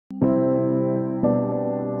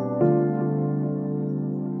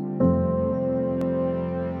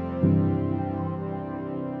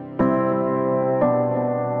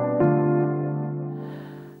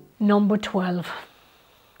Number 12,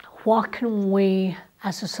 what can we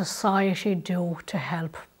as a society do to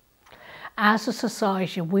help? As a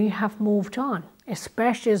society, we have moved on,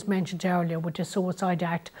 especially as mentioned earlier with the Suicide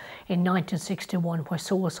Act in 1961, where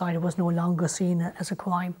suicide was no longer seen as a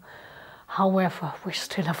crime. However, we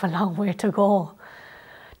still have a long way to go.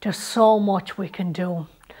 There's so much we can do.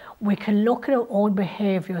 We can look at our own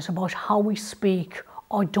behaviours about how we speak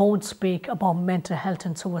or don't speak about mental health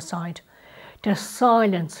and suicide. The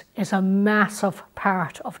silence is a massive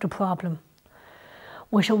part of the problem.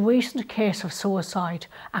 With a recent case of suicide,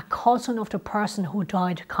 a cousin of the person who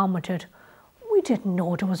died commented, "We didn't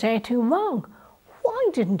know there was anything wrong. Why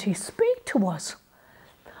didn't he speak to us?"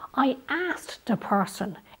 I asked the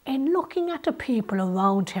person, in looking at the people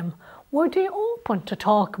around him, were they open to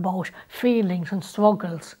talk about feelings and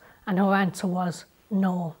struggles? And her answer was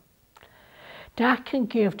no. That can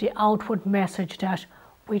give the outward message that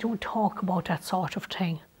we don't talk about that sort of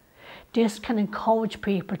thing. This can encourage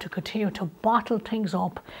people to continue to bottle things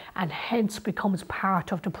up and hence becomes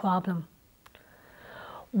part of the problem.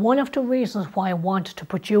 One of the reasons why I wanted to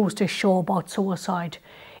produce this show about suicide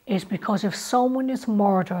is because if someone is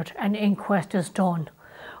murdered, an inquest is done.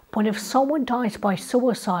 But if someone dies by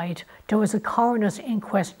suicide, there is a coroner's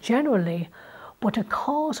inquest generally, but the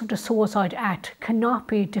cause of the Suicide Act cannot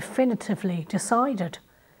be definitively decided.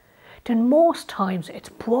 Then most times it's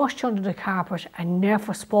brushed under the carpet and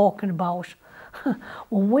never spoken about. Well,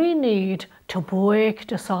 we need to break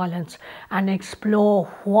the silence and explore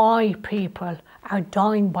why people are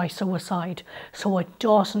dying by suicide so it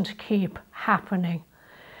doesn't keep happening.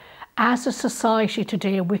 As a society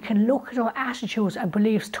today, we can look at our attitudes and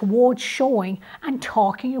beliefs towards showing and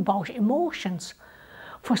talking about emotions.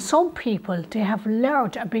 For some people, they have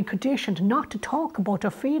learned and been conditioned not to talk about their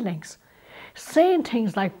feelings. Saying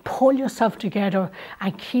things like pull yourself together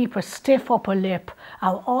and keep a stiff upper lip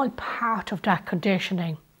are all part of that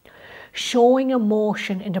conditioning. Showing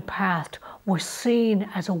emotion in the past was seen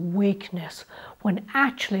as a weakness, when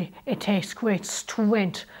actually it takes great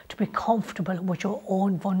strength to be comfortable with your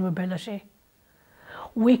own vulnerability.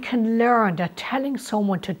 We can learn that telling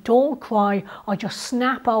someone to don't cry or just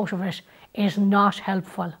snap out of it is not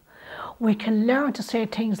helpful. We can learn to say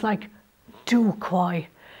things like, do cry,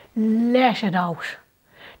 let it out,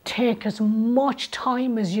 take as much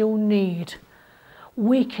time as you need.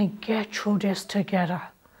 We can get through this together.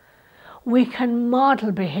 We can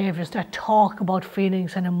model behaviours that talk about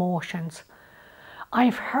feelings and emotions.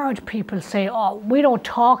 I've heard people say, oh, we don't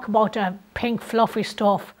talk about the pink fluffy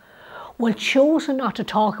stuff. Well, choosing not to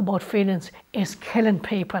talk about feelings is killing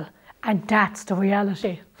people, and that's the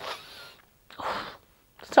reality.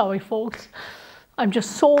 Sorry folks, I'm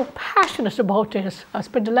just so passionate about this. I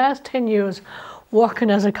spent the last 10 years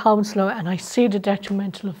working as a counsellor and I see the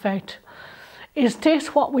detrimental effect. Is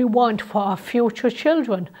this what we want for our future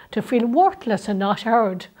children, to feel worthless and not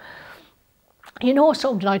heard? You know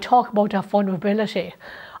something, I talk about that vulnerability.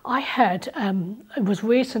 I had, it was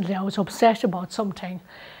recently, I was upset about something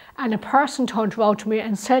and a person turned around to me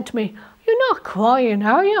and said to me, "You're not crying,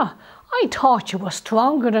 are you? I thought you were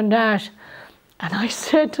stronger than that." And I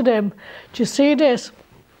said to them, "Do you see this?"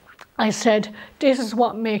 I said, "This is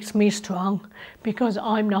what makes me strong, because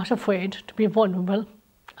I'm not afraid to be vulnerable,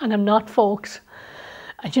 and I'm not, folks."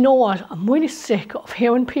 And you know what? I'm really sick of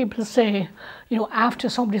hearing people say, you know, after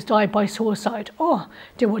somebody's died by suicide, "Oh,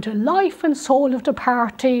 they were the life and soul of the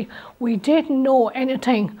party. We didn't know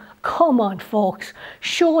anything." Come on, folks.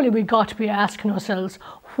 Surely we got to be asking ourselves,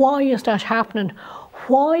 why is that happening?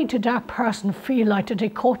 Why did that person feel like that they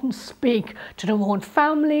couldn't speak to their own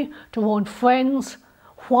family, their own friends?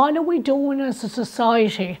 What are we doing as a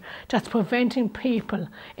society that's preventing people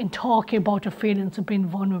in talking about their feelings of being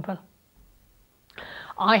vulnerable?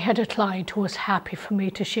 I had a client who was happy for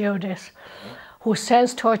me to share this, who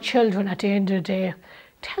says to her children at the end of the day,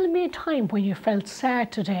 "Tell me a time when you felt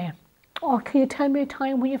sad today. Or can you tell me a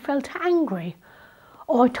time when you felt angry?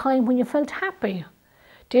 Or a time when you felt happy?"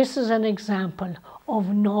 This is an example of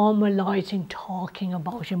normalising talking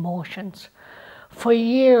about emotions. For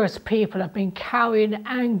years, people have been carrying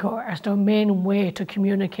anger as their main way to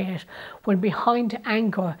communicate, when behind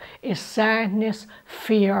anger is sadness,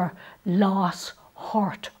 fear, loss,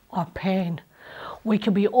 hurt or pain. We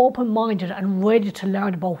can be open-minded and ready to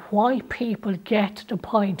learn about why people get to the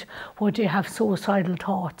point where they have suicidal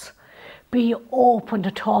thoughts. Be open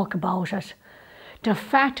to talk about it. The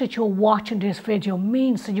fact that you're watching this video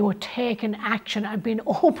means that you are taking action and being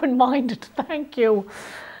open-minded. Thank you.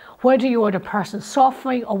 Whether you are the person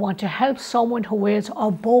suffering or want to help someone who is,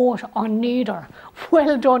 or both or neither,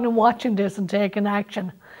 well done in watching this and taking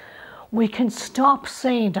action. We can stop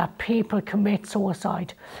saying that people commit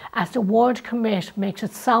suicide, as the word commit makes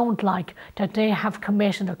it sound like that they have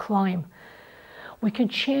committed a crime. We can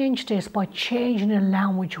change this by changing the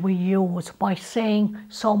language we use, by saying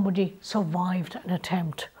somebody survived an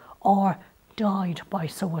attempt or died by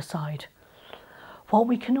suicide. What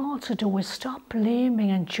we can also do is stop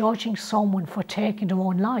blaming and judging someone for taking their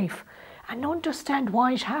own life and understand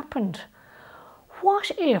why it happened.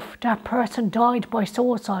 What if that person died by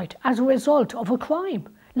suicide as a result of a crime,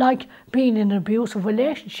 like being in an abusive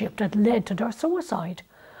relationship that led to their suicide?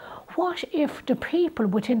 What if the people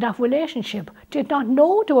within that relationship did not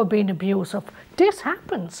know they were being abusive? This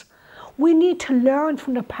happens. We need to learn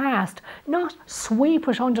from the past, not sweep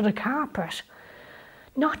it under the carpet.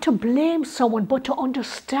 Not to blame someone, but to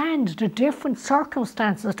understand the different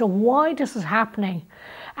circumstances as to why this is happening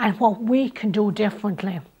and what we can do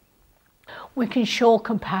differently. We can show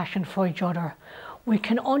compassion for each other. We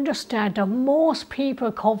can understand that most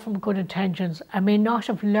people come from good intentions and may not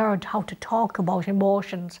have learned how to talk about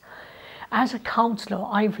emotions. As a counsellor,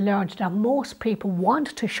 I've learned that most people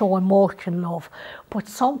want to show emotional love, but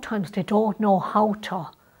sometimes they don't know how to.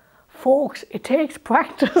 Folks, it takes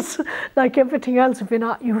practice, like everything else if you're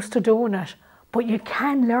not used to doing it, but you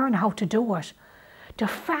can learn how to do it. The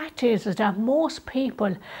fact is that most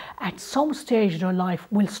people at some stage of their life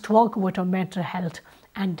will struggle with their mental health,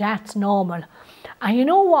 and that's normal. And you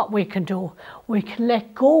know what we can do? We can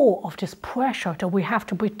let go of this pressure that we have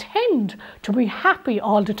to pretend to be happy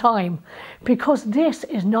all the time, because this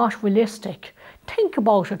is not realistic. Think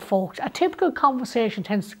about it, folks. A typical conversation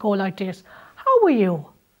tends to go like this: how are you?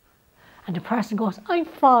 And the person goes, I'm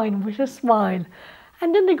fine, with a smile.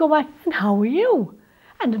 And then they go back, and how are you?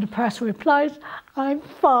 And then the person replies, I'm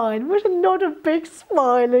fine, with another big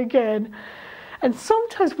smile again. And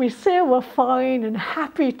sometimes we say we're fine and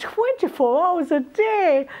happy 24 hours a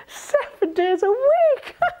day, 7 days a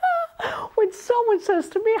week. When someone says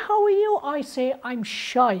to me, how are you? I say, I'm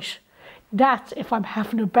shite. That's if I'm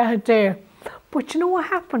having a bad day. But you know what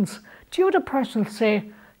happens? The other person will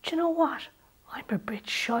say, do you know what? I'm a bit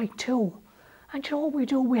shy too. And you know what we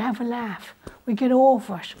do? We have a laugh. We get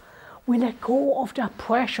over it. We let go of that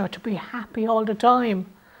pressure to be happy all the time.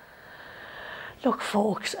 Look,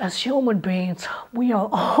 folks, as human beings, we are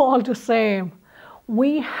all the same.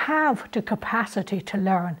 We have the capacity to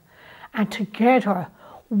learn, and together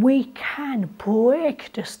we can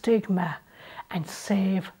break the stigma and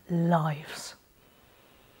save lives.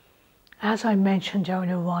 As I mentioned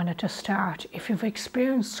earlier on at the start, if you've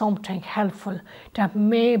experienced something helpful that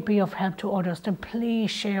may be of help to others, then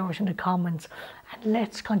please share it in the comments, and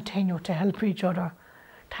let's continue to help each other.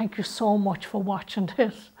 Thank you so much for watching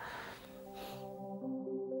this.